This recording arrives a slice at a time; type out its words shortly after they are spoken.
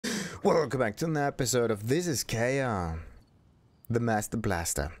Welcome back to another episode of This is Kaya, the Master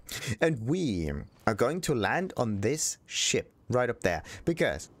Blaster. And we are going to land on this ship right up there,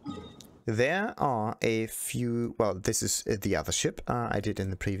 because there are a few, well, this is the other ship I did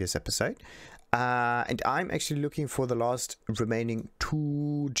in the previous episode. And I'm actually looking for the last remaining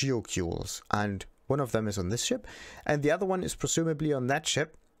 2 Geocules, and one of them is on this ship, and the other one is presumably on that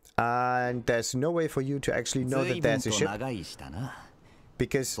ship. And there's no way for you to actually know that there's a ship,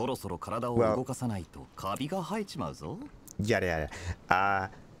 because, well,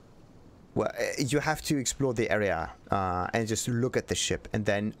 well, you have to explore the area and just look at the ship and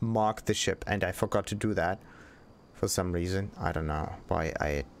then mark the ship, and I forgot to do that for some reason. I don't know why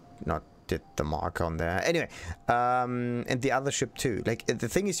I not did the mark on there. Anyway, and the other ship too. Like, the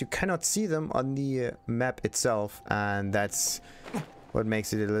thing is, you cannot see them on the map itself, and that's what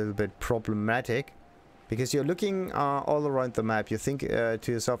makes it a little bit problematic, because you're looking all around the map. You think to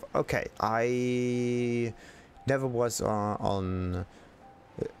yourself, okay, I never was on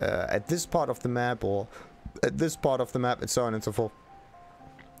at this part of the map, or at this part of the map, and so on and so forth.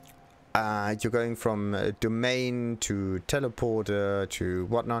 You're going from domain to teleporter to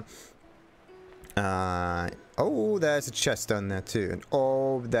whatnot. Oh, there's a chest down there too, and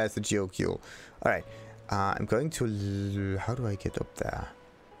oh, there's the Geocule. Alright, I'm going to... How do I get up there?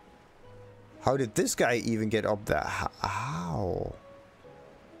 How did this guy even get up there? How?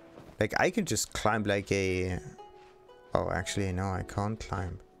 Like, I can just climb like a... Oh, actually, no, I can't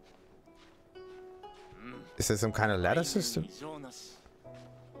climb. Is there some kind of ladder system?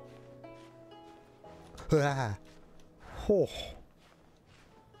 Oh.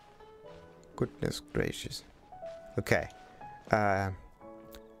 Goodness gracious. Okay.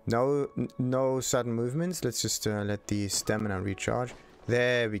 No sudden movements. Let's just let the stamina recharge.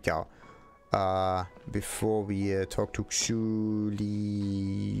 There we go. Before we talk to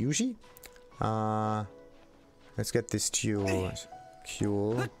Liushi, let's get this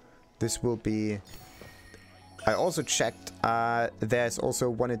Geocule. This will be... I also checked, there's also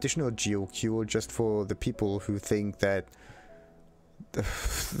one additional Geocule just for the people who think that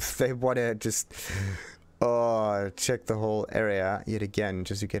they want to just check the whole area yet again,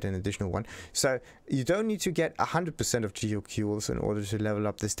 just to get an additional one. So you don't need to get 100% of Geocules in order to level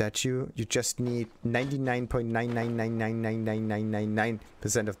up the statue. You just need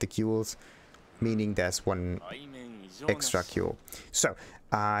 99.999999999% of the Cules, meaning there's one extra Cule. So,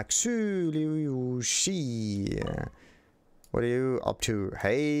 Liushi, what are you up to?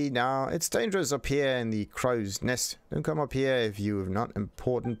 Hey, now, it's dangerous up here in the crow's nest. Don't come up here if you have not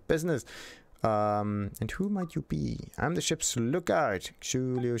important business. And who might you be? I'm the ship's lookout,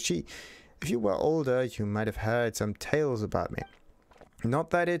 Liushi. If you were older, you might have heard some tales about me.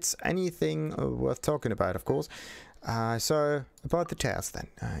 Not that it's anything worth talking about, of course. So, about the tales then.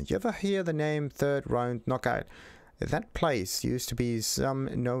 You ever hear the name Third Round Knockout? That place used to be some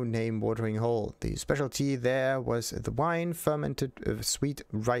no-name watering hole. The specialty there was the wine fermented with sweet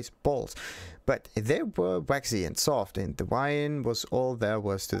rice balls. But they were waxy and soft, and the wine was all there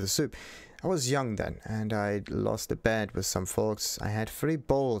was to the soup. I was young then, and I'd lost a bet with some folks. I had 3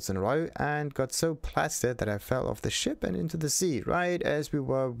 bowls in a row, and got so plastered that I fell off the ship and into the sea, right as we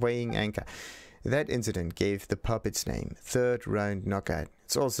were weighing anchor. That incident gave the pub its name, Third Round Knockout.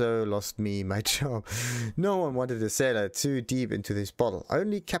 It's also lost me my job. No one wanted a sailor too deep into this bottle.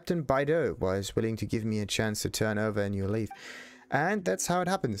 Only Captain Baido was willing to give me a chance to turn over a new leaf. And that's how it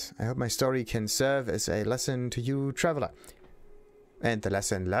happens. I hope my story can serve as a lesson to you, traveler. And the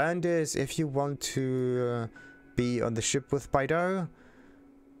lesson learned is, if you want to be on the ship with Baido,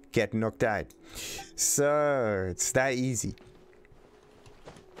 get knocked out. So, it's that easy.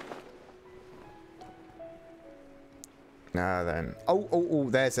 Now then, oh,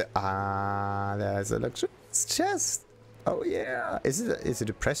 there's a luxurious chest. Oh yeah, is it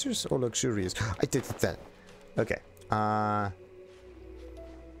a precious or luxurious? I did that. Okay.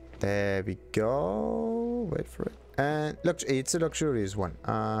 There we go. Wait for it. And look, it's a luxurious one.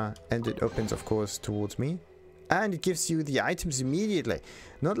 And it opens, of course, towards me, and it gives you the items immediately.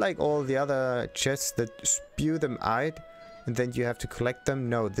 Not like all the other chests that spew them out, and then you have to collect them.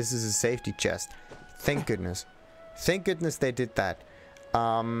 No, this is a safety chest. Thank goodness. Thank goodness they did that.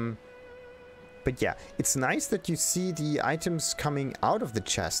 But yeah, it's nice that you see the items coming out of the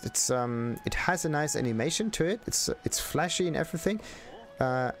chest. It's it has a nice animation to it. It's flashy and everything.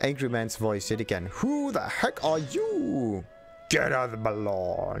 Angry Man's voice yet again. Who the heck are you? Get out of the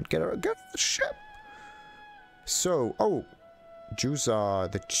balloon. Get out of the ship. So, oh,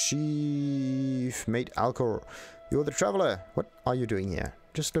 Juza, the chief mate Alcor. You're the traveler. What are you doing here?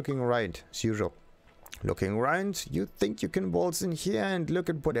 Just looking around, as usual. Looking around, you think you can waltz in here and look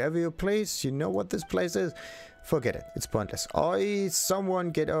at whatever you please. You know what this place is? Forget it. It's pointless. Oi,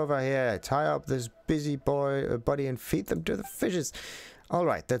 someone get over here. Tie up this busy body and feed them to the fishes.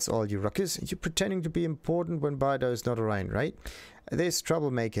 Alright, that's all you ruckus. You're pretending to be important when Baido is not around, right? This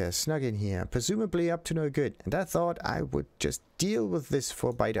troublemaker snuck in here, presumably up to no good, and I thought I would just deal with this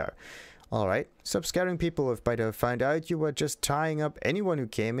for Baido. Alright, stop scaring people. If Baido found out you were just tying up anyone who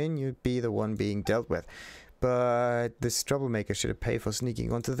came in, you'd be the one being dealt with. But this troublemaker should have paid for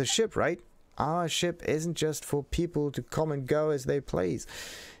sneaking onto the ship, right? Our ship isn't just for people to come and go as they please.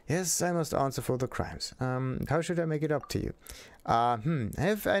 Yes, I must answer for the crimes. How should I make it up to you? I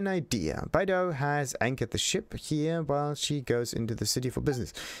have an idea. Baido has anchored the ship here while she goes into the city for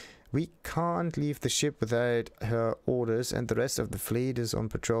business. We can't leave the ship without her orders, and the rest of the fleet is on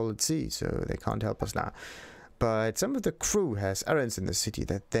patrol at sea, so they can't help us now. But some of the crew has errands in the city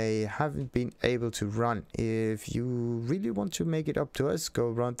that they haven't been able to run. If you really want to make it up to us, go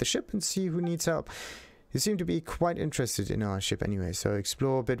around the ship and see who needs help. You seem to be quite interested in our ship anyway, so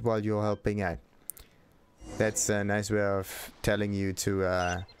explore a bit while you're helping out. That's a nice way of telling you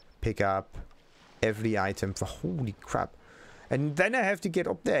to pick up every item for holy crap. And then I have to get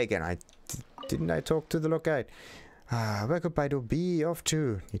up there again. Didn't I talk to the lookout? Where could Baido be off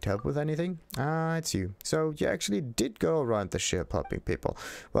to? Need help with anything? It's you. So you actually did go around the ship helping people.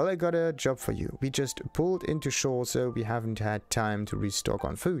 Well, I got a job for you. We just pulled into shore, so we haven't had time to restock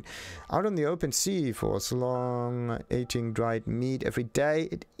on food. Out on the open sea for so long, eating dried meat every day,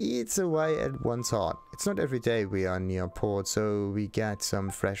 it eats away at one's heart. It's not every day we are near port, so we get some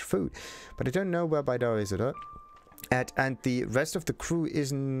fresh food. But I don't know where Baido is at, and the rest of the crew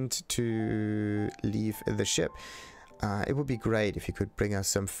isn't to leave the ship. It would be great if you could bring us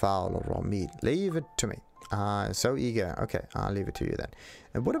some fowl or raw meat. Leave it to me. So eager. Okay, I'll leave it to you then.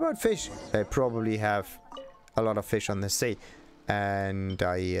 And what about fish? They probably have a lot of fish on the sea. And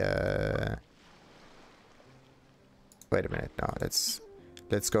I... Wait a minute. No, let's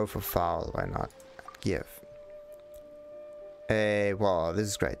go for fowl. Why not? Give. Well, this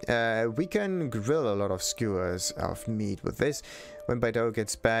is great. We can grill a lot of skewers of meat with this. When Baido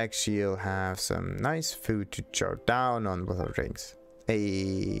gets back, she'll have some nice food to chow down on with her drinks.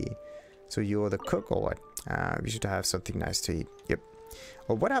 Hey, so you're the cook or what? We should have something nice to eat. Yep.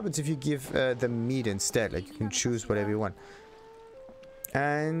 Well, what happens if you give them meat instead? Like, you can choose whatever you want.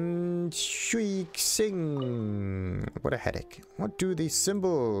 And Huixing. What a headache. What do these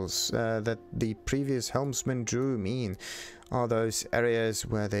symbols that the previous helmsman drew mean? Are those areas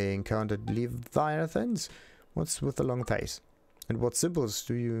where they encountered leviathans? What's with the long face? And what symbols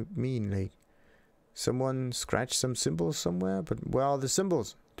do you mean? Like, someone scratched some symbols somewhere? But where are the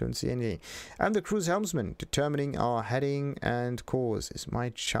symbols? Don't see any. I'm the crew's helmsman. Determining our heading and course is my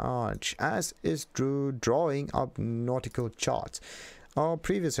charge, as is drawing up nautical charts. Our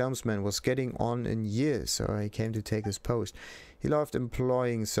previous helmsman was getting on in years, so I came to take his post. He loved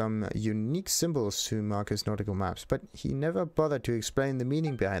employing some unique symbols to mark his nautical maps, but he never bothered to explain the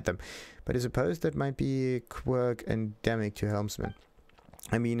meaning behind them. But I suppose that might be a quirk endemic to helmsmen.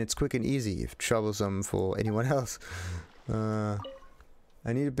 I mean, it's quick and easy, if troublesome for anyone else.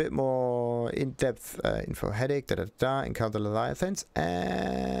 I need a bit more in-depth info. Headache, encounter leviathans,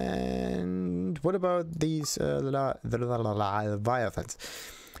 and what about these leviathans?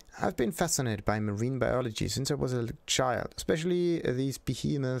 I've been fascinated by marine biology since I was a child, especially these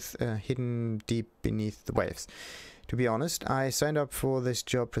behemoths hidden deep beneath the waves. To be honest, I signed up for this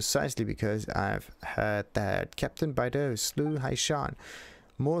job precisely because I've heard that Captain Baido slew Huixing.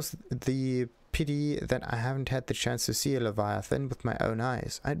 More's the pity that I haven't had the chance to see a leviathan with my own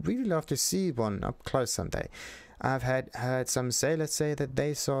eyes. I'd really love to see one up close someday. I've heard some sailors say that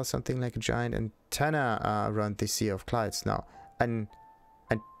they saw something like a giant antenna around the Sea of Clouds. No,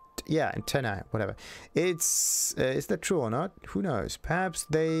 yeah, antenna, whatever. Is that true or not? Who knows? Perhaps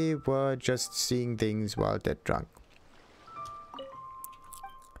they were just seeing things while dead drunk.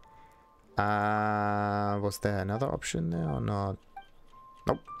 Was there another option there or not?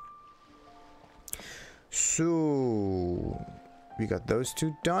 Nope. So we got those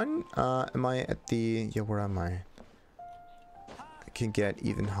two done. Am I at the... yeah, where am I? I can get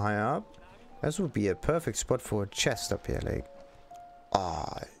even higher up. This would be a perfect spot for a chest up here, like...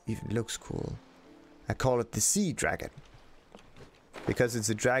 even looks cool. I call it the sea dragon. Because it's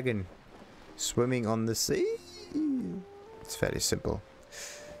a dragon swimming on the sea. It's fairly simple.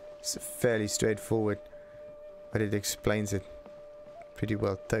 It's fairly straightforward. But it explains it pretty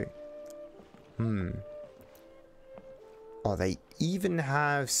well too. Oh, they even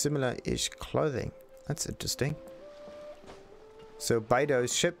have similar-ish clothing. That's interesting. So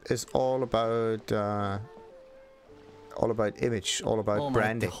Baido's ship is all about image, all about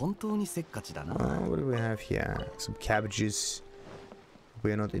branding. What do we have here? Some cabbages.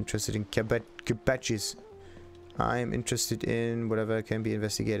 We're not interested in cabbages. I'm interested in whatever can be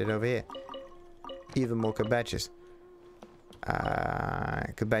investigated over here. Even more cabbages.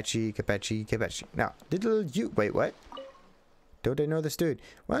 Cabbachi. Now, Little Yue. Wait, what? Don't I know this dude?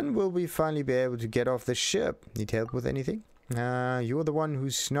 When will we finally be able to get off the ship? Need help with anything? You're the one who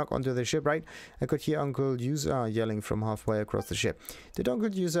snuck onto the ship, right? I could hear Uncle Juza yelling from halfway across the ship. Did Uncle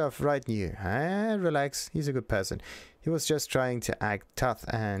Juza frighten you? Relax, he's a good person. He was just trying to act tough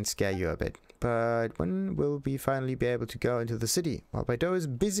and scare you a bit. But when will we finally be able to go into the city? While Baido is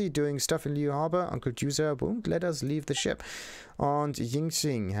busy doing stuff in Liu Harbor, Uncle Juza won't let us leave the ship. Aunt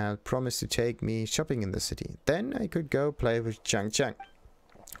Yinxing had promised to take me shopping in the city. Then I could go play with Changchang.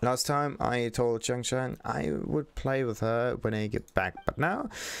 Last time I told Changchang I would play with her when I get back, but now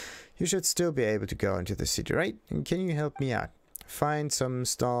you should still be able to go into the city, right? And can you help me out? Find some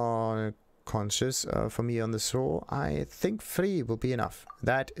star conscious for me on the shore. I think 3 will be enough.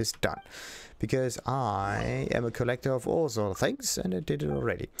 That is done. Because I am a collector of all sort of things, and I did it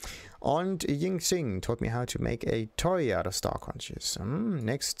already. Aunt Yinxing taught me how to make a toy out of star conscious.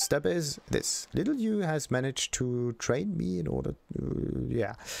 Next step is this. Little Yue has managed to train me in order to...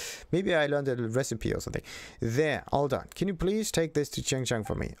 yeah. Maybe I learned a recipe or something. There, all done. Can you please take this to Changchang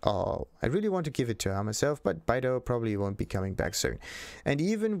for me? Oh, I really want to give it to her myself, but Baido probably won't be coming back soon. And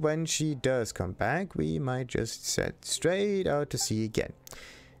even when she does come back, we might just set straight out to sea again.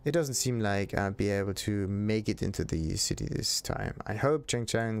 It doesn't seem like I'll be able to make it into the city this time. I hope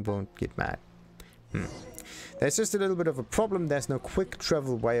Changchang won't get mad. There's just a little bit of a problem. There's no quick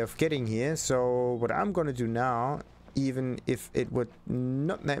travel way of getting here. So what I'm going to do now, even if it would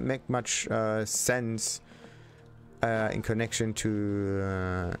not make much sense in connection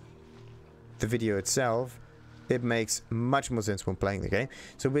to the video itself, it makes much more sense when playing the game.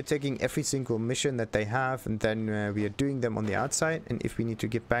 So we're taking every single mission that they have, and then we are doing them on the outside, and if we need to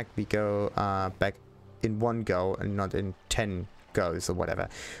get back, we go back in one go and not in 10 goes or whatever.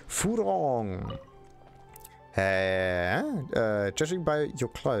 Furong. Judging by your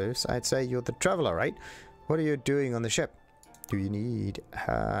clothes, I'd say you're the traveler, right? What are you doing on the ship? Do you need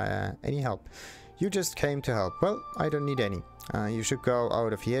any help? You just came to help. Well, I don't need any. You should go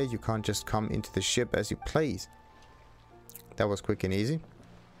out of here. You can't just come into the ship as you please. That was quick and easy.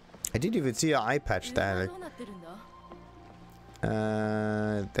 I didn't even see an eye patch there.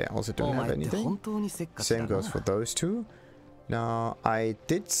 They also don't have anything. Same goes for those two. Now, I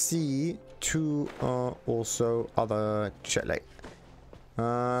did see 2 also other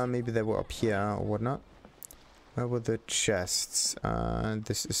maybe they were up here or whatnot. Where were the chests?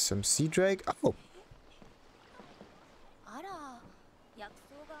 This is some sea drake. Oh!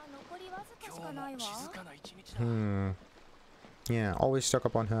 Yeah, always stock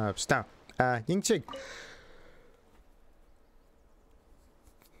up on herbs. Now, Yinxing.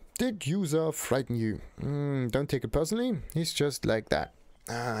 Did Juza frighten you? Don't take it personally. He's just like that.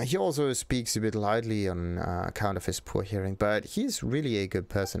 He also speaks a bit lightly on account of his poor hearing, but he's really a good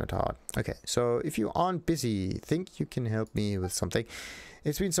person at heart. Okay, so if you aren't busy, think you can help me with something.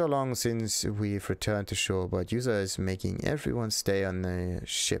 It's been so long since we've returned to shore, but Juza is making everyone stay on the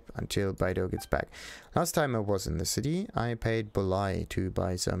ship until Baido gets back. Last time I was in the city, I paid Bolai to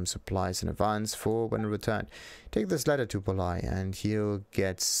buy some supplies in advance for when I returned. Take this letter to Bolai and he'll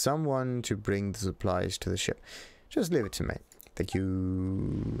get someone to bring the supplies to the ship. Just leave it to me. Thank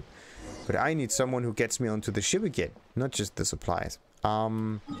you. But I need someone who gets me onto the ship again, not just the supplies.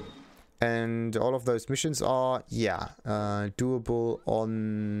 And all of those missions are, doable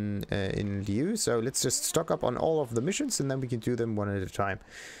on in Liu. So let's just stock up on all of the missions and then we can do them one at a time.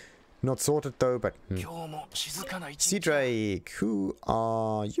 Not sorted though, but... Sea Drake, who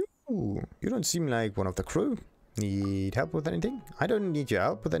are you? You don't seem like one of the crew. Need help with anything? I don't need your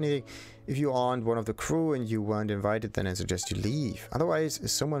help with anything. If you aren't one of the crew and you weren't invited, then I suggest you leave. Otherwise,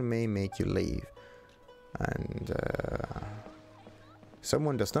 someone may make you leave. And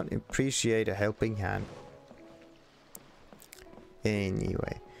someone does not appreciate a helping hand.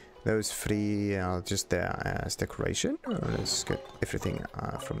 Anyway, those 3 are just there as decoration. Let's get everything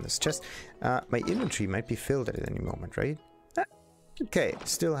from this chest. My inventory might be filled at any moment, right? Okay,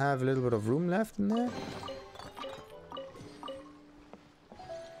 still have a little bit of room left in there.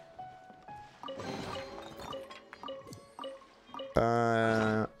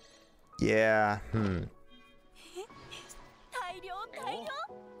 Yeah,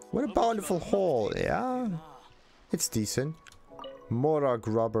 What a bountiful haul, yeah? It's decent. Mora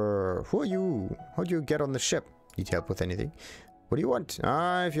Grubber, who are you? How do you get on the ship? Need help with anything? What do you want?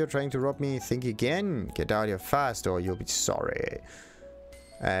 Ah, if you're trying to rob me, think again. Get out here fast or you'll be sorry.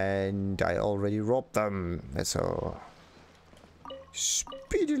 And I already robbed them. So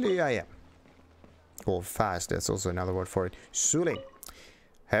speedily I am. Or fast, that's also another word for it. Suling.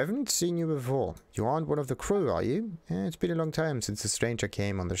 Haven't seen you before. You aren't one of the crew, are you? It's been a long time since a stranger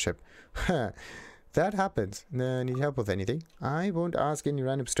came on the ship. That happens. Need help with anything? I won't ask any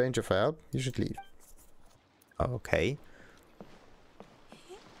random stranger for help. You should leave. Okay.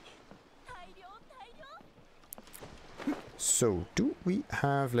 So, do we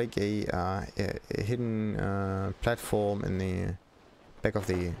have like a hidden platform in the back of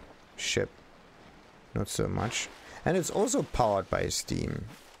the ship? Not so much. And it's also powered by steam.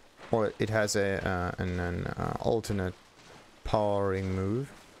 Or it has an alternate powering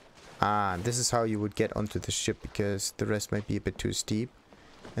move. Ah, this is how you would get onto the ship, because the rest might be a bit too steep.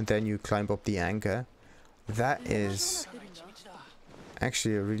 And then you climb up the anchor. That is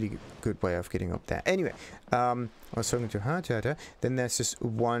actually a really good way of getting up there. Anyway, I was talking to her. Then there's this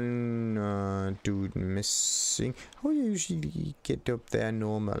one dude missing. How do you usually get up there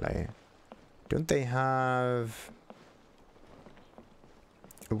normally? Don't they have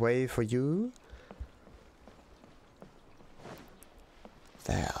a way for you?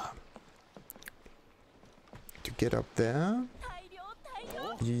 There. To get up there,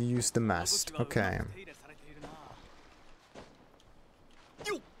 you use the mast. Okay.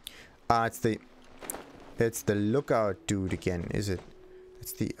 Ah, it's the lookout dude again, is it?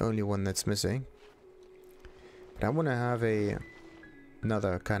 It's the only one that's missing. But I want to have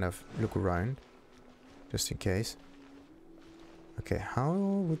another kind of look around, just in case. Okay, how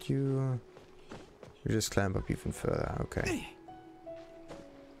would you just climb up even further? Okay.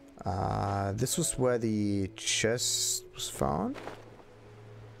 This was where the chest was found.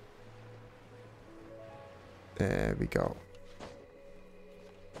 There we go.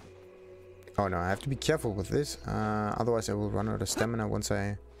 Oh no, I have to be careful with this. Otherwise I will run out of stamina once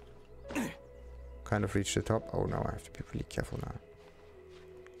I kind of reach the top. Oh no, I have to be really careful now.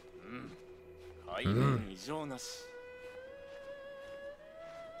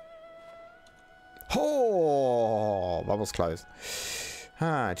 Oh, that was close.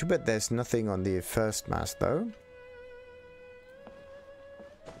 Ah, too bad there's nothing on the first mast though.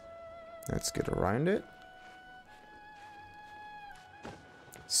 Let's get around it.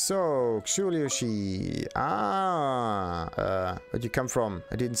 So, Liushi. Where'd you come from?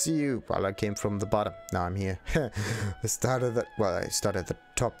 I didn't see you. Well, I came from the bottom. Now I'm here. I started at the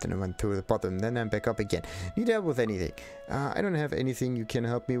top, then I went through the bottom, then I'm back up again. Need help with anything? I don't have anything you can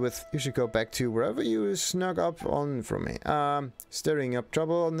help me with. You should go back to wherever you snuck up on from me. Stirring up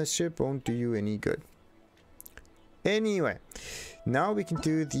trouble on this ship won't do you any good. Anyway, now we can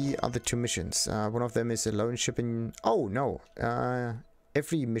do the other two missions. One of them is a lone ship in... Oh, no.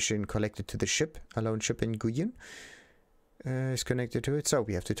 Every mission connected to the ship, a lone ship in Guyun, is connected to it. So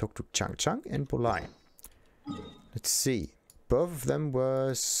we have to talk to Changchang and Bolai. Let's see. Both of them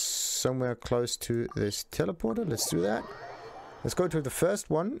were somewhere close to this teleporter. Let's do that. Let's go to the first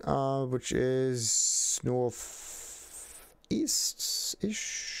one, which is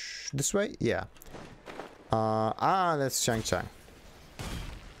northeast-ish. This way? Yeah. That's Changchang.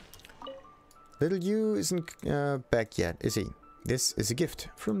 Little Yue isn't back yet, is he? This is a gift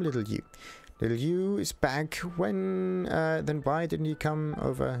from Little Yue. Little Yue is back. When? Then why didn't he come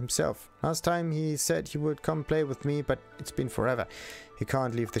over himself? Last time he said he would come play with me, but it's been forever. He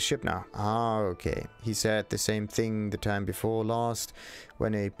can't leave the ship now. Ah, okay. He said the same thing the time before last,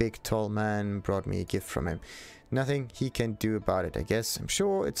 when a big tall man brought me a gift from him. Nothing he can do about it, I guess. I'm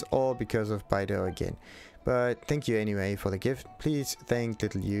sure it's all because of Baido again. But thank you anyway for the gift. Please thank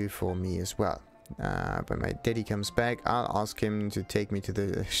Little Yue for me as well. When my daddy comes back, I'll ask him to take me to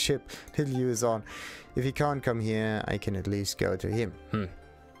the ship Little Yue is on. If he can't come here, I can at least go to him.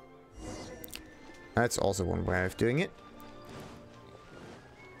 That's also one way of doing it.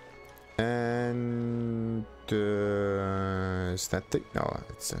 And is that the... No,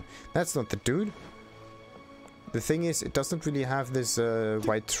 it's that's not the dude. The thing is, it doesn't really have this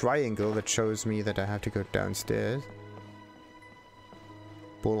white triangle that shows me that I have to go downstairs.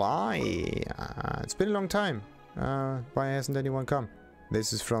 Bolai. It's been a long time. Why hasn't anyone come?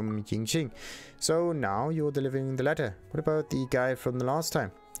 This is from Yinxing. So now you're delivering the letter. What about the guy from the last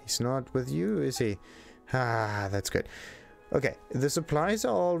time? He's not with you, is he? Ah, that's good. Okay, the supplies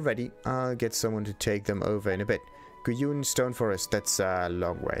are all ready. I'll get someone to take them over in a bit. Guyun Stone Forest, that's a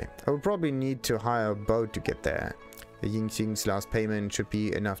long way. I will probably need to hire a boat to get there. The Yinxing's last payment should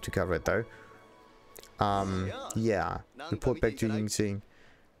be enough to cover it though. Yeah. Report back to Yinxing.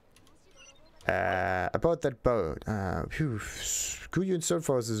 About that boat. Guyun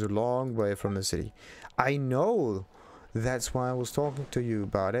Surfers is a long way from the city. I know. That's why I was talking to you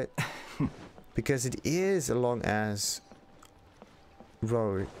about it. Because it is a long ass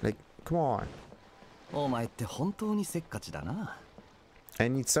road. Like, come on. I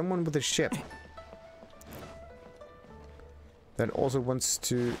need someone with a ship that also wants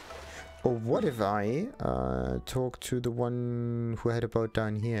to... Or what if I talk to the one who had a boat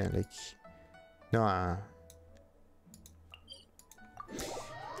down here? Like, no.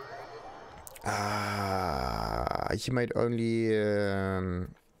 He might only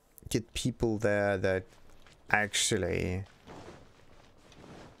get people there that actually...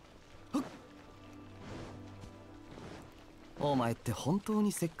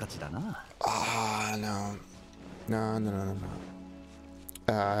 No. No.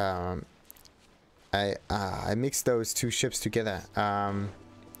 I mixed those two ships together.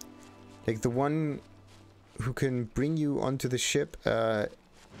 Like the one who can bring you onto the ship,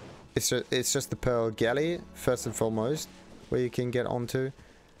 it's just the Pearl Galley first and foremost, where you can get onto,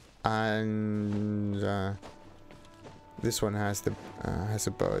 and this one has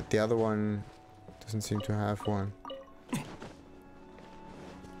a boat. The other one doesn't seem to have one.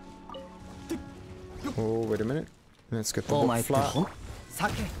 Oh, wait a minute. Let's get the book flat.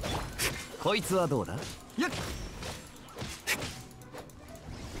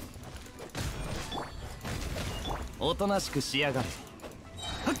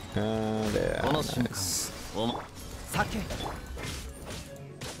 There. Nice.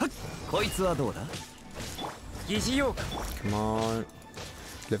 Come on.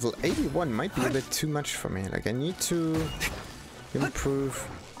 Level 81 might be a bit too much for me. Like, I need to improve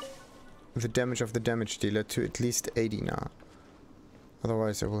the damage of the damage dealer to at least 80 now.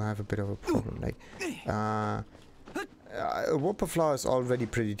 Otherwise I will have a bit of a problem. Like, Whopper Flower is already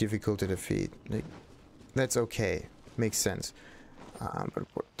pretty difficult to defeat. Like, that's okay. Makes sense. But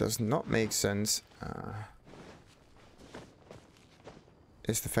what does not make sense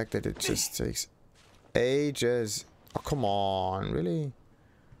is the fact that it just takes ages. Oh, come on, really?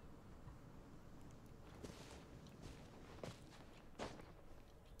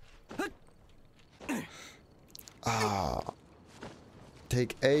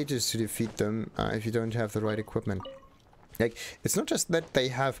 Take ages to defeat them if you don't have the right equipment. Like, it's not just that they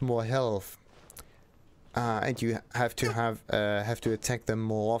have more health and you have to attack them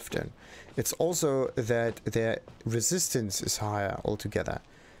more often. It's also that their resistance is higher altogether.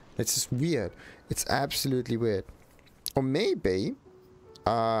 It's just weird. It's absolutely weird. Or maybe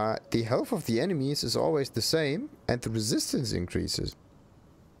the health of the enemies is always the same and the resistance increases.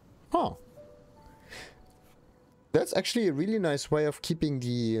 Huh. That's actually a really nice way of keeping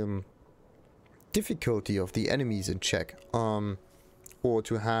the difficulty of the enemies in check. Or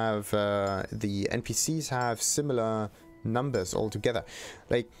to have the NPCs have similar numbers altogether.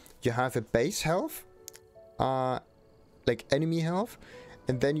 Like, you have a base health, like enemy health,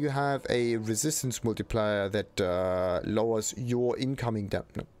 and then you have a resistance multiplier that lowers your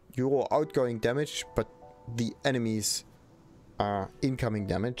your outgoing damage, but the enemy's incoming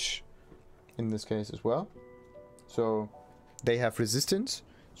damage in this case as well. So they have resistance.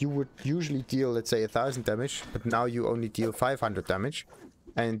 You would usually deal, let's say, 1000 damage, but now you only deal 500 damage.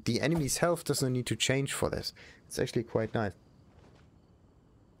 And the enemy's health doesn't need to change for this. It's actually quite nice.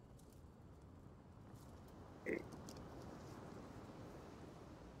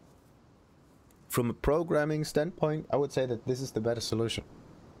 From a programming standpoint, I would say that this is the better solution.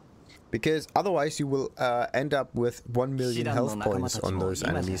 Because otherwise you will end up with 1 million health points on those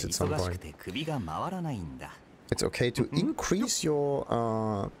enemies at some point. It's okay to increase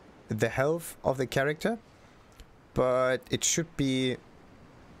your the health of the character, but it should be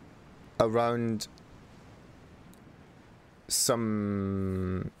around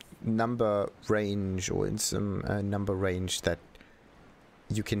some number range, or in some number range that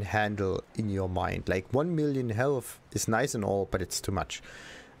you can handle in your mind. Like 1 million health is nice and all, but it's too much.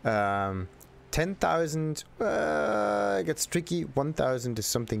 10,000 gets tricky. 1,000 is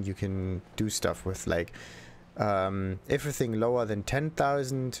something you can do stuff with. Like everything lower than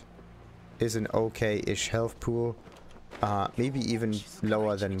 10,000 is an okay-ish health pool. Maybe even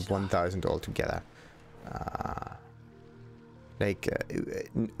lower than 1,000 altogether.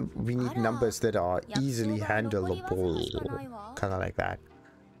 We need numbers that are easily handleable, kind of like that.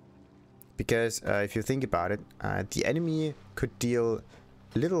 Because if you think about it, the enemy could deal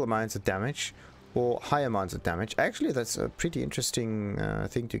little amounts of damage or high amounts of damage. Actually, that's a pretty interesting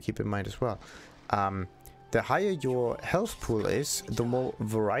thing to keep in mind as well. The higher your health pool is, the more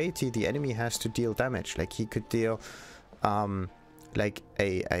variety the enemy has to deal damage. Like, he could deal like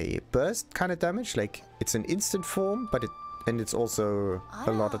a burst kind of damage. Like it's an instant form, but it's also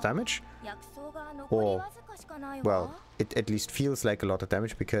a lot of damage. Or, well, it at least feels like a lot of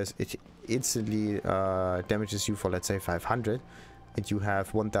damage because it instantly damages you for, let's say, 500, and you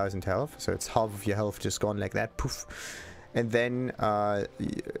have 1000 health, so it's half of your health just gone like that, poof. And then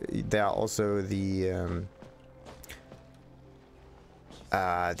there are also the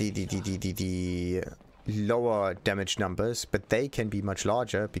lower damage numbers, but they can be much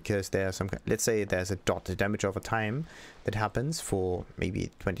larger because there are some, let's say there's a dot damage over time that happens for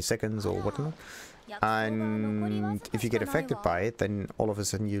maybe 20 seconds or whatnot, and if you get affected by it, then all of a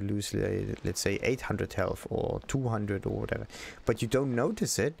sudden you lose, let's say, 800 health or 200 or whatever, but you don't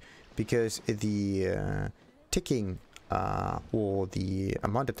notice it because the ticking or the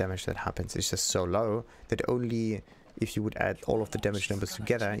amount of damage that happens is just so low that only if you would add all of the damage numbers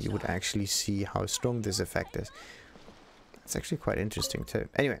together, you would actually see how strong this effect is. It's actually quite interesting too.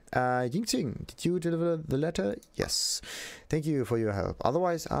 Anyway, Yinxing, did you deliver the letter? Yes. Thank you for your help.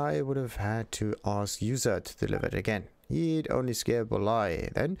 Otherwise, I would have had to ask Juza to deliver it again. He'd only scare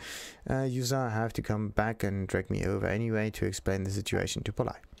Bolai. Then, Juza have to come back and drag me over anyway to explain the situation to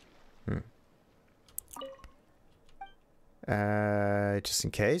Bolai. Just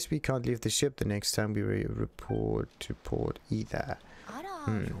in case we can't leave the ship the next time we report to port either.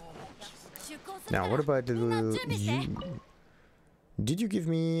 Now, what about Little Yue? Did you give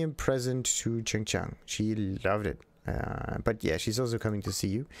me a present to Changchang? She loved it. But yeah, she's also coming to see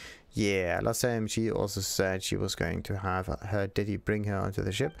you. Yeah, last time she also said she was going to have her daddy bring her onto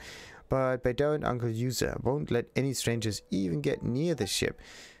the ship. But by don't, Uncle Juza won't let any strangers even get near the ship.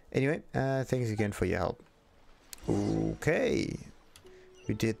 Anyway, thanks again for your help. Okay,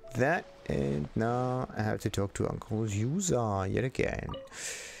 we did that, and now I have to talk to Uncle Juza yet again.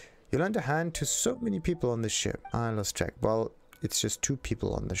 You lent a hand to so many people on the ship. I lost track. Well, it's just 2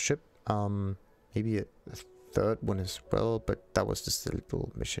 people on the ship. Maybe a third one as well, but that was just a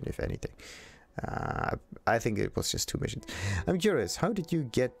little mission, if anything. I think it was just 2 missions. I'm curious, how did you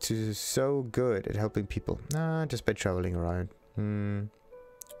get to so good at helping people? Just by traveling around.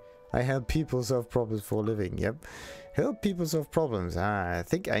 I help people solve problems for a living, yep. Help people solve problems. I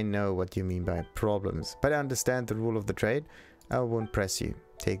think I know what you mean by problems, but I understand the rule of the trade. I won't press you.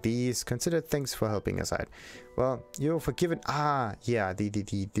 Take these. Consider thanks for helping us out. Well, you're forgiven. Yeah,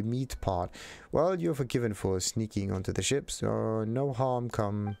 the meat part. Well, you're forgiven for sneaking onto the ship, so no harm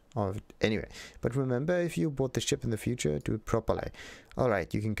come of it anyway. But remember, if you board the ship in the future, do it properly.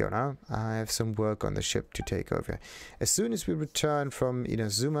 Alright, you can go now. I have some work on the ship to take over. As soon as we return from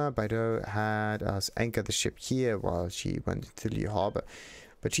Inazuma, Baido had us anchor the ship here while she went to Liu Harbor.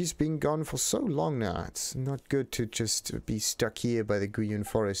 But she's been gone for so long now. It's not good to just be stuck here by the Guyun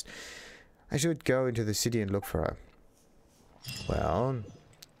forest. I should go into the city and look for her. Well,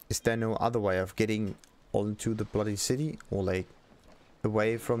 is there no other way of getting onto the bloody city? Or like,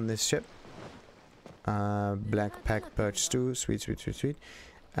 away from this ship? Black pack perch stew. Sweet, sweet, sweet, sweet.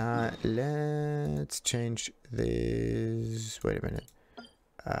 Let's change this. Wait a minute.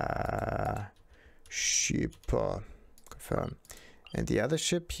 Ship. Confirm. And the other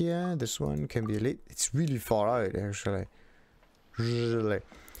ship here, this one can be elite. It's really far out, actually. Really.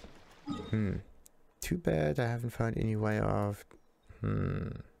 Too bad I haven't found any way of...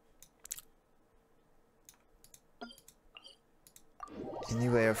 Any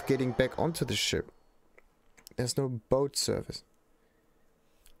way of getting back onto the ship. There's no boat service.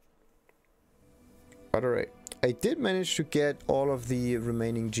 But alright. I did manage to get all of the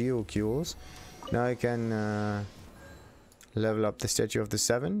remaining Geocules. Now I can... level up the statue of the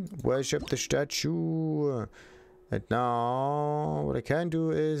 7. Worship the statue. And now what I can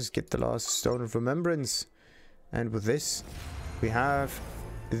do is get the last stone of remembrance. And with this, we have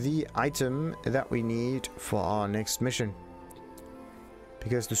the item that we need for our next mission.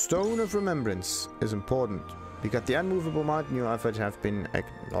 Because the stone of remembrance is important. We got the unmovable mountain. Your efforts have been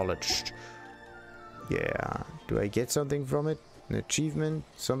acknowledged. Yeah. Do I get something from it? An achievement?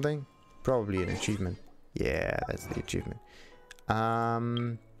 Something? Probably an achievement. Yeah, that's the achievement.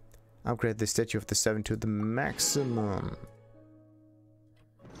 Upgrade the statue of the 7 to the maximum.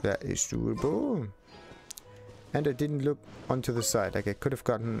 That is doable. And I didn't look onto the side. Like I could have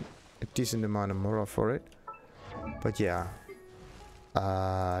gotten a decent amount of Mora for it. But yeah.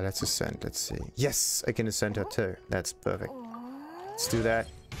 Let's ascend. Let's see. Yes, I can ascend her too. That's perfect. Let's do that.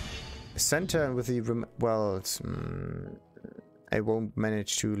 Ascend her with the well, it's I won't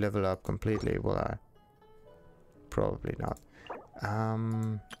manage to level up completely, will I? Probably not.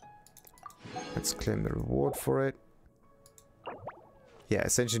 Let's claim the reward for it. Yeah,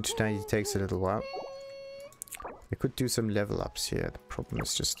 ascension to 90 takes a little while. We could do some level ups here. The problem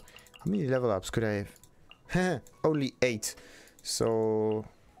is just, how many level ups could I have? Only 8. So,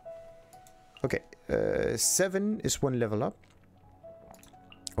 okay, 7 is 1 level up.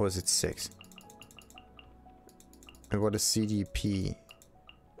 Or is it 6? And what is CDP?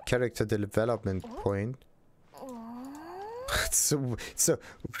 Character development point. so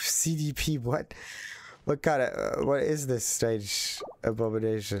CDP, what? What kind of, what is this stage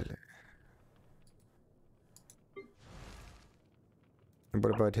abomination? And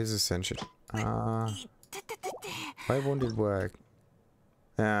what about his ascension? Why won't it work?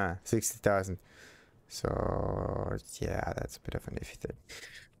 60,000. So, yeah, that's a bit of an iffy thing.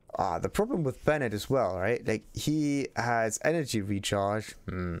 The problem with Bennett as well, right? Like, he has energy recharge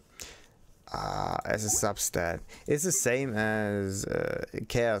as a substat. It's the same as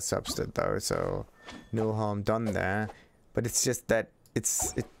care substat though, so no harm done there. But it's just that it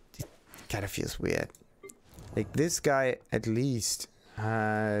kind of feels weird. Like, this guy at least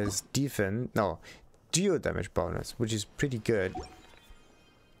has geo damage bonus, which is pretty good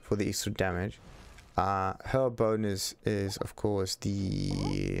for the extra damage. Her bonus is, of course,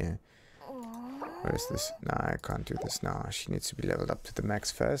 the... Where is this? No, I can't do this now. She needs to be leveled up to the max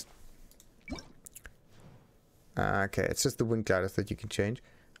first. Okay, it's just the wind gliders that you can change.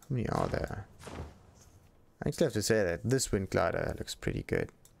 How many are there? I actually have to say that this wind glider looks pretty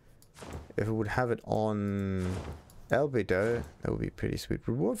good. If it would have it on Albedo, that would be pretty sweet.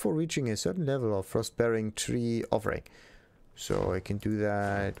 Reward for reaching a certain level of frost-bearing tree offering. So I can do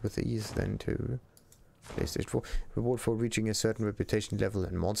that with ease then too. PlayStation 4. Reward for reaching a certain reputation level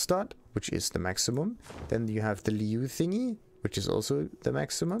in Mondstadt, which is the maximum. Then you have the Liu thingy, which is also the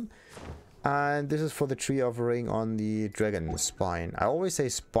maximum. And this is for the tree offering on the dragon spine. I always say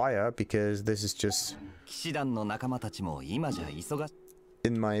spire because this is just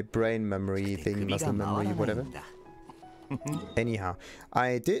in my brain memory thing, muscle memory, whatever. Anyhow,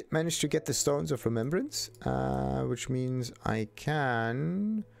 I did manage to get the Stones of Remembrance, which means I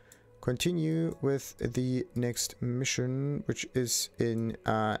can continue with the next mission, which is in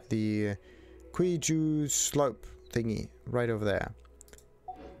the Guiju slope thingy right over there.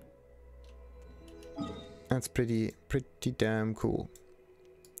 That's pretty damn cool.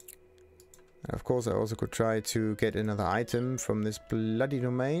 And of course, I also could try to get another item from this bloody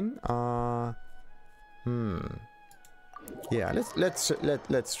domain. Yeah,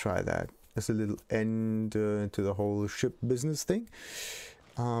 let's try that as a little end to the whole ship business thing.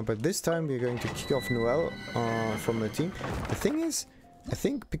 But this time we're going to kick off Noelle from the team. The thing is, I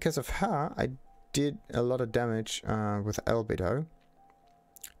think because of her, I did a lot of damage with Albedo.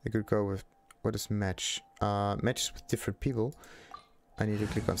 I could go with, what is match? Matches with different people. I need to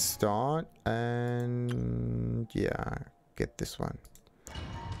click on start and yeah, get this one.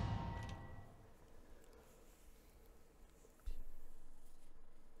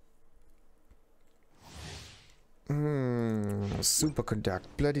 Superconduct.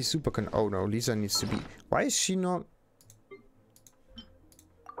 Bloody superconduct. Oh no, Lisa needs to be... Why is she not...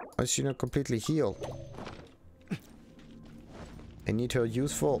 Why is she not completely healed? I need her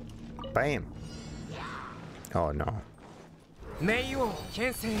useful. Bam. Oh no. miHoYo,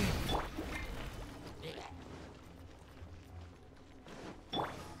 GenShin.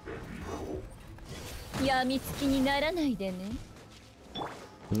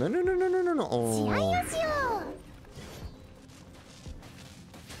 No. Oh.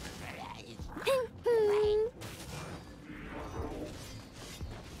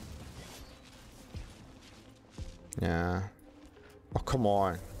 Yeah. Oh, come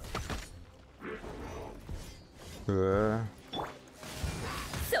on. Oh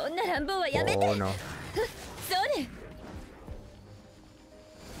no.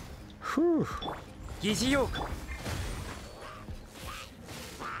 Whew.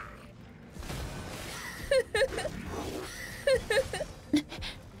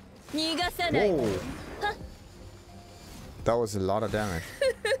 Whoa. That was a lot of damage.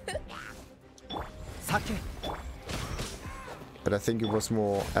 But I think it was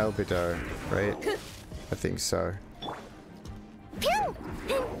more Albedo, right? I think so.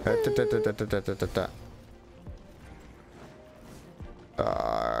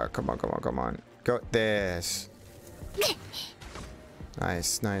 Come on. Go, there's.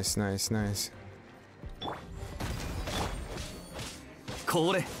 Nice.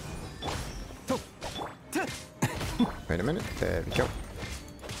 Wait a minute, there we go.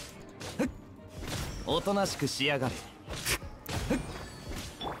 Look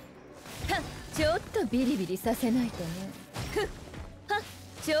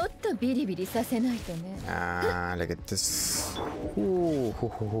at this. Ooh,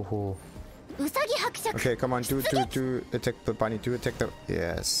 Okay, come on, do attack the bunny, do attack the...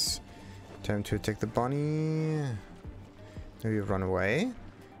 Yes. Time to attack the bunny. Maybe run away.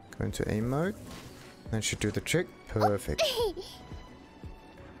 Go into aim mode. That should do the trick. Perfect.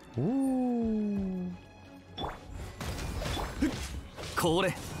 Ooh. こ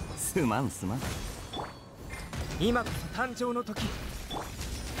れすまんすまん今こそ誕生の時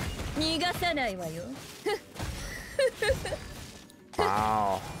逃がさないわよ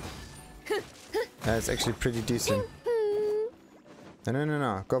Wow. That's actually pretty decent.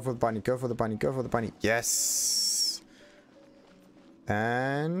 No. Go for the bunny, go for the bunny, go for the bunny. Yes.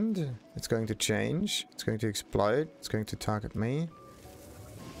 And it's going to change. It's going to explode. It's going to target me.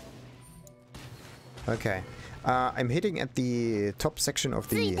 Okay. I'm hitting at the top section of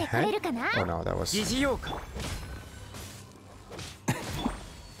the head. Oh no, that was...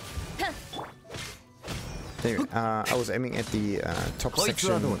 Anyway, I was aiming at the top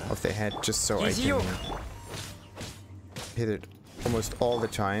section of the head just so I can hit it almost all the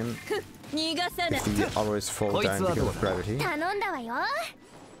time if the arrows fall down because of gravity.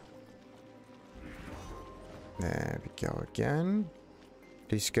 There we go again.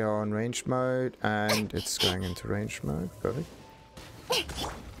 Please go on range mode, and it's going into range mode. Perfect.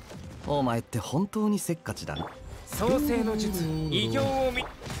 お前って本当にせっかちだな。創世の術、異形を見。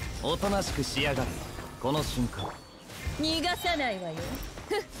おとなしくしやがれ。この瞬間。逃がさないわよ。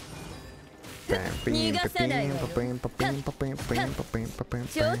逃がさないわよ。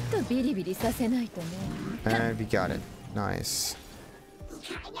ちょっとビリビリさせないとね。And we got it. Nice.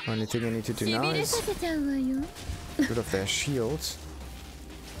 Only thing I need to do now is get rid of their shields.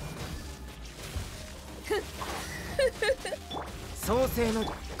 創世の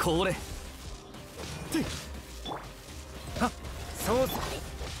これ。あ、創世。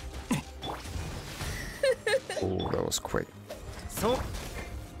Oh, that was quick. そう。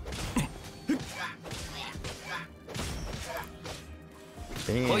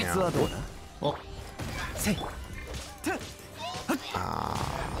こいつはどうだ？お、せい。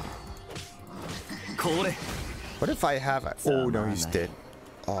これ。What if I have a... Oh no, he's dead.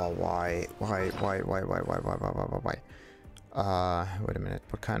 Oh, why? Wait a minute.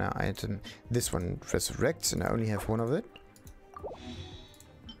 What kind of item? This one resurrects and I only have one of it?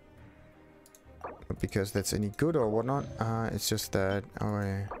 Not because that's any good or whatnot. It's just that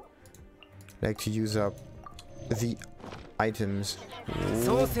I like to use up the items.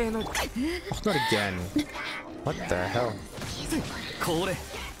 Oh, not again. What the hell?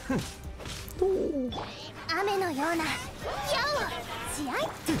 Oh. 雨のような試合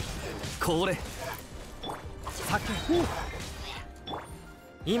これ酒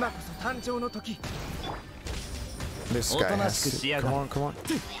今こそ誕生の時 This guy has to... Come on, come on.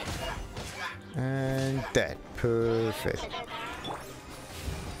 And dead. Perfect.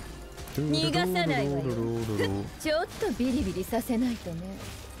 逃がさないわよちょっとビリビリさせないとね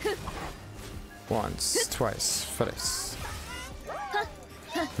Once, twice, thrice.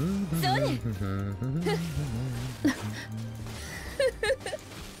 それ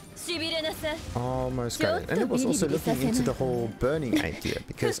Almost got it. And it was also looking into the whole burning idea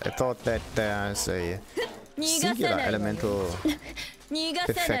because I thought that there's a singular elemental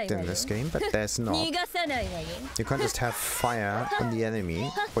effect in this game, but there's not. You can't just have fire on the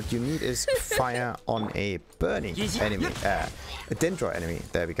enemy. What you need is fire on a burning enemy, a dendro enemy.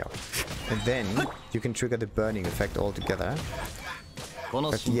 There we go. And then you can trigger the burning effect altogether.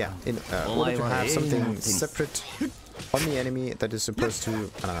 But yeah, in order to have something separate on the enemy that is supposed to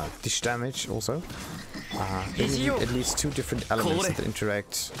dish damage also, then you need at least two different elements that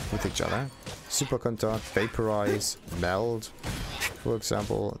interact with each other. Superconduct, vaporize, meld, for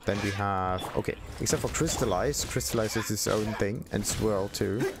example. Then we have, okay, except for crystallize. Crystallize is its own thing, and swirl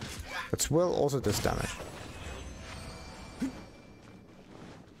too. But swirl also does damage.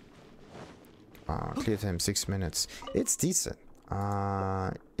 Clear time 6 minutes. It's decent.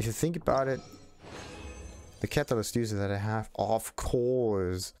 If you think about it, the catalyst user that I have, of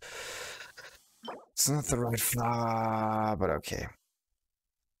course, it's not the right flower, but okay.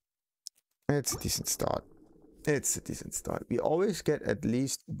 It's a decent start. It's a decent start. We always get at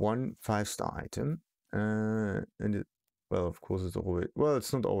least one 5-star item. And it, well, of course, it's always, well,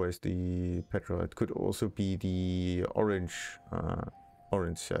 it's not always the petrol. It could also be the orange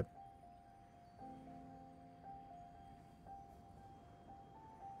set.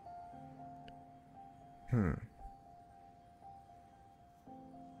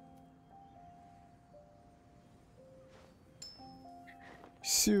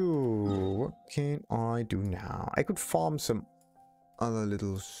 So, what can I do now? I could farm some other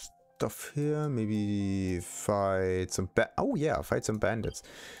little stuff here. Maybe fight some oh yeah, fight some bandits.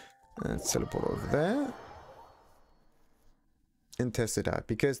 Let's teleport over there. And test it out.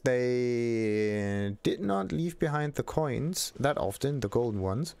 Because they did not leave behind the coins that often, the golden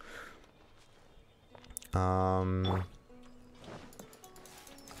ones. Oh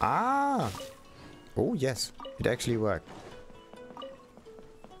yes, it actually worked.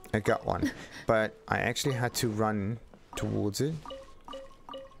 I got one, but I actually had to run towards it.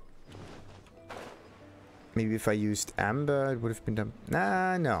 Maybe if I used Amber, it would have been done.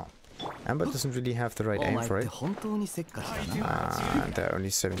 Nah, no. Amber doesn't really have the right aim for it. They're only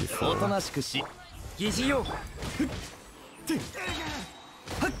 74. No.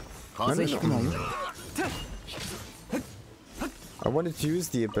 I wanted to use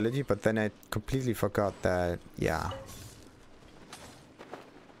the ability, but then I completely forgot that, yeah.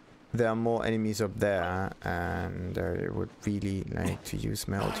 There are more enemies up there, and I would really like to use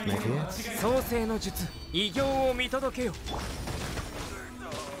my ultimate here.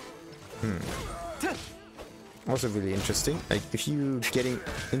 Also really interesting, like if you getting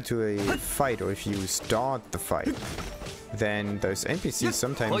into a fight or if you start the fight, then those NPCs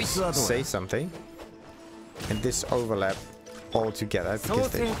sometimes say something, and this overlap all together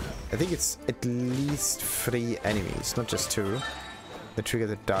because they, I think it's at least 3 enemies, not just 2. That trigger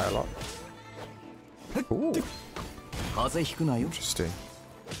the dialogue. Ooh. Interesting.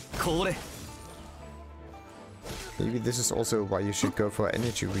 Maybe this is also why you should go for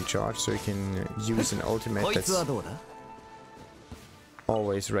energy recharge, so you can use an ultimate that's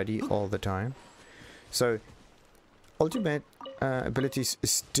always ready all the time. So, ultimate abilities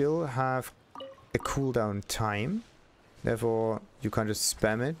still have a cooldown time. Therefore, you can't just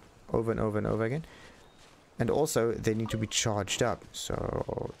spam it over and over and over again. And also, they need to be charged up.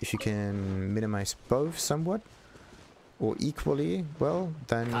 So, if you can minimize both somewhat, or equally, well,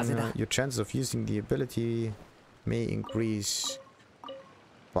 then your chances of using the ability may increase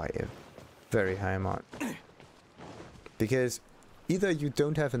by a very high amount. Because either you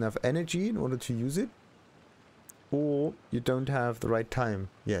don't have enough energy in order to use it, or you don't have the right time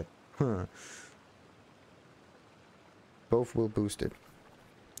yet. Both will boost it.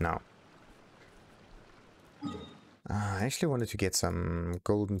 Now. I actually wanted to get some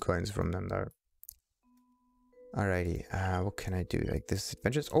golden coins from them though. Alrighty, what can I do? Like this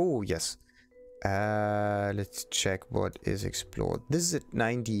adventures? Oh, yes. Let's check what is explored. This is at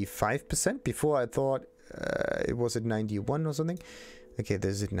 95%. Before I thought it was at 91 or something. Okay,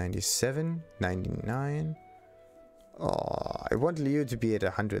 this is at 97, 99. Oh, I want Liu to be at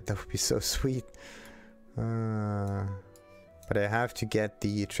 100. That would be so sweet. But I have to get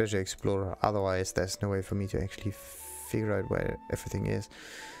the treasure explorer. Otherwise, there's no way for me to actually figure out where everything is.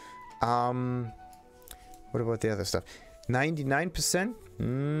 What about the other stuff? 99%?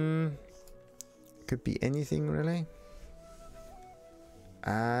 Could be anything, really.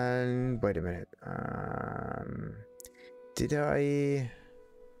 And wait a minute. Did I...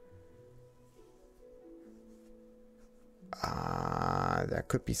 there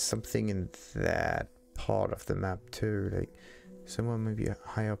could be something in that part of the map too. Like, somewhere maybe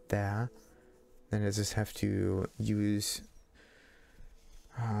high up there. Then I just have to use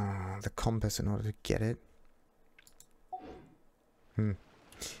the compass in order to get it.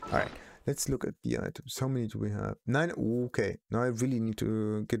 Alright, let's look at the items. How many do we have? 9. Okay, now I really need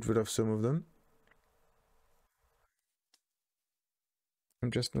to get rid of some of them. I'm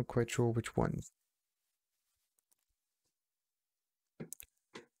just not quite sure which ones.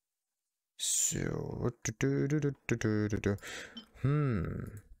 So,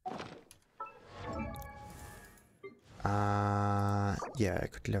 yeah, I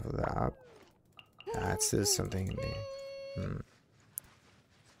could level that up. There's something in there.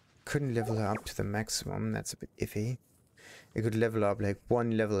 Couldn't level her up to the maximum. That's a bit iffy. I could level up like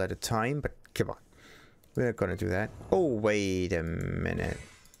 1 level at a time, but come on, we're not gonna do that. Oh, wait a minute.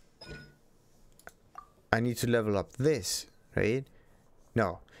 I need to level up this, right?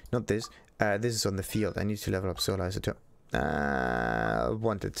 No, not this. This is on the field. I need to level up Solar Isothermal.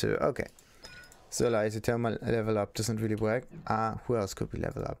 Wanted to. Okay. Solar Isothermal level up doesn't really work. Who else could we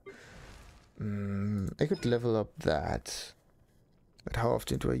level up? I could level up that. But how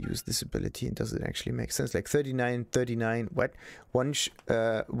often do I use this ability, and does it actually make sense? Like 39, 39, what? One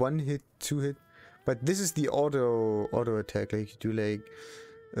hit, 2 hit. But this is the auto attack. Like you do like,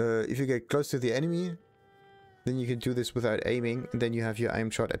 if you get close to the enemy, then you can do this without aiming, and then you have your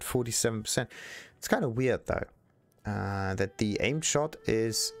aim shot at 47%. It's kind of weird though, that the aim shot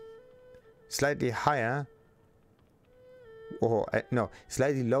is slightly higher, or no,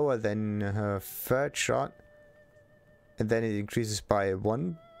 slightly lower than her third shot. And then it increases by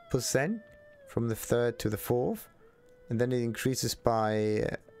 1% from the 3rd to the 4th. And then it increases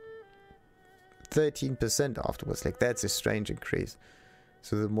by 13% afterwards. Like, that's a strange increase.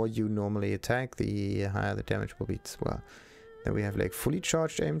 So the more you normally attack, the higher the damage will be as well. Then we have like fully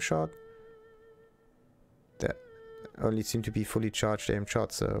charged aim shot. That only seem to be fully charged aim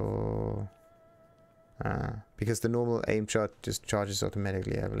shot, so because the normal aim shot just charges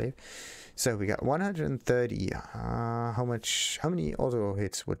automatically, I believe. So we got 130. How many auto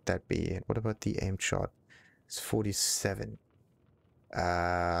hits would that be? What about the aim shot? It's 47.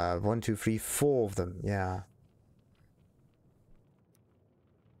 1, 2, 3, 4 of them. Yeah.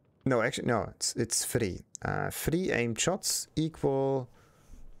 No, actually, no. It's 3. 3 aim shots equal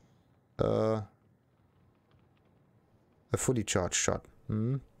a fully charged shot.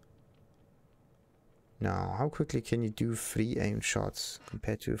 Now, how quickly can you do 3 aim shots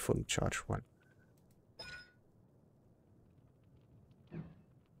compared to a fully charged one?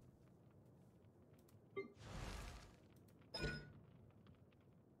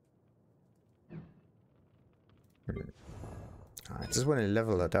 I just want to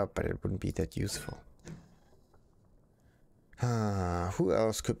level that up, but it wouldn't be that useful. Who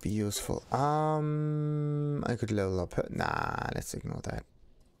else could be useful? I could level up her. Nah, let's ignore that.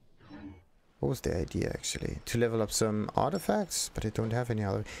 What was the idea, actually? To level up some artifacts, but I don't have any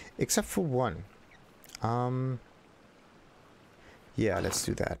other, except for one. Yeah, let's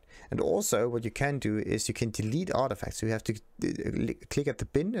do that. And also, what you can do is you can delete artifacts. So you have to click at the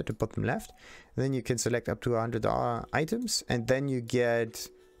bin at the bottom left. Then you can select up to 100 items, and then you get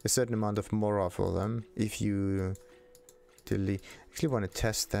a certain amount of Mora for them if you delete. I actually want to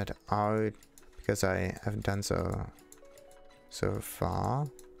test that out because I haven't done so far.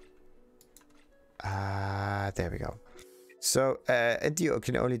 There we go. So, and you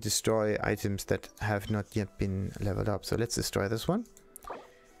can only destroy items that have not yet been leveled up. So let's destroy this one.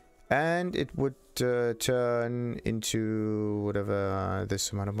 And it would turn into whatever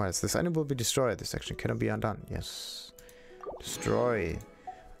this amount of miles. This item will be destroyed. This action cannot be undone. Yes. Destroy.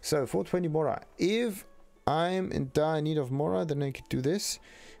 So, 420 Mora. If I'm in dire need of Mora, then I could do this.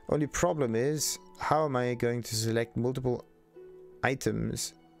 Only problem is, how am I going to select multiple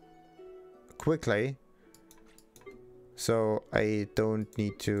items quickly? So I don't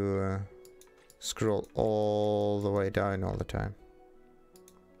need to scroll all the way down all the time.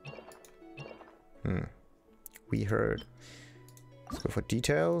 We heard. Let's go for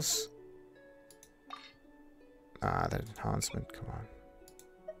details. That enhancement, come on.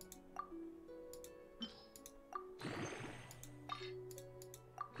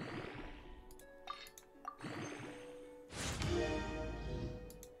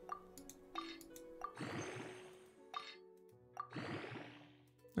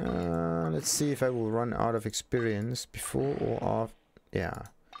 Let's see if I will run out of experience before or after. Yeah,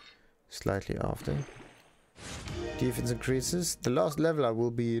 slightly after. Defense increases. The last level up will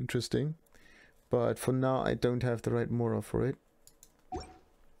be interesting, but for now I don't have the right Mora for it.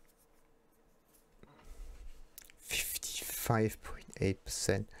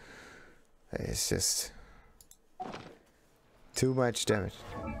 55.8%. It's just too much damage.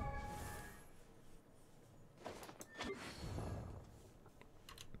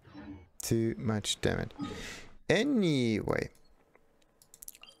 Too much damage. Anyway,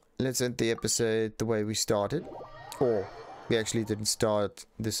 let's end the episode the way we started. Or we actually didn't start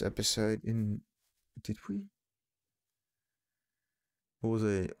this episode in... Did we? Or was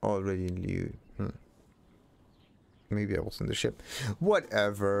I already in Liu? Maybe I was in the ship.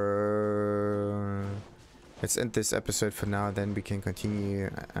 Whatever. Let's end this episode for now, then we can continue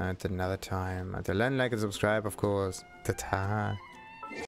at another time. Until then, like and subscribe, of course. Ta-ta.